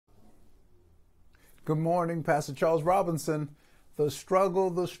Good morning, Pastor Charles Robinson. The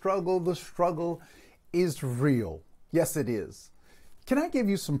struggle is real. Yes, it is. Can I give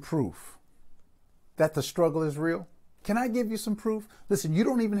you some proof that the struggle is real? Can I give you some proof? Listen, you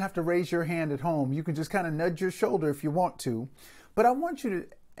don't even have to raise your hand at home. You can just kind of nudge your shoulder if you want to. But I want you to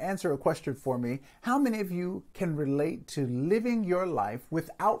answer a question for me. How many of you can relate to living your life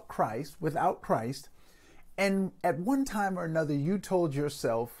without Christ, and at one time or another you told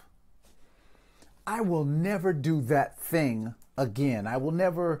yourself, I will never do that thing again. I will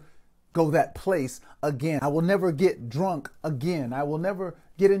never go that place again. I will never get drunk again. I will never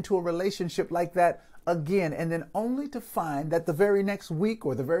get into a relationship like that again. And then only to find that the very next week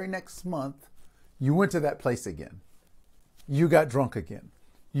or the very next month, you went to that place again. You got drunk again.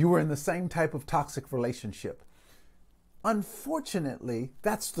 You were in the same type of toxic relationship. Unfortunately,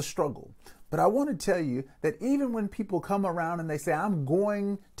 that's the struggle. But I want to tell you that even when people come around and they say, I'm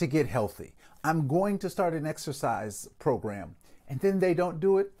going to get healthy, I'm going to start an exercise program, and then they don't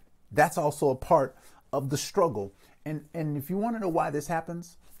do it, that's also a part of the struggle. And if you want to know why this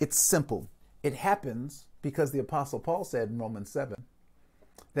happens, it's simple. It happens because the Apostle Paul said in Romans 7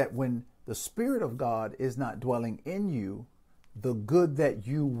 that when the Spirit of God is not dwelling in you, the good that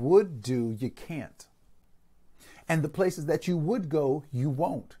you would do, you can't. And the places that you would go, you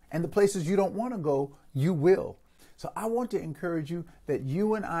won't. And the places you don't want to go, you will. So I want to encourage you that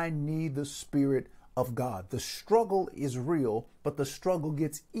you and I need the Spirit of God. The struggle is real, but the struggle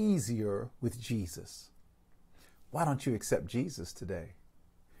gets easier with Jesus. Why don't you accept Jesus today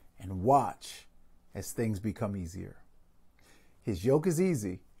and watch as things become easier? His yoke is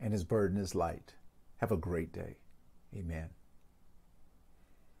easy and his burden is light. Have a great day. Amen.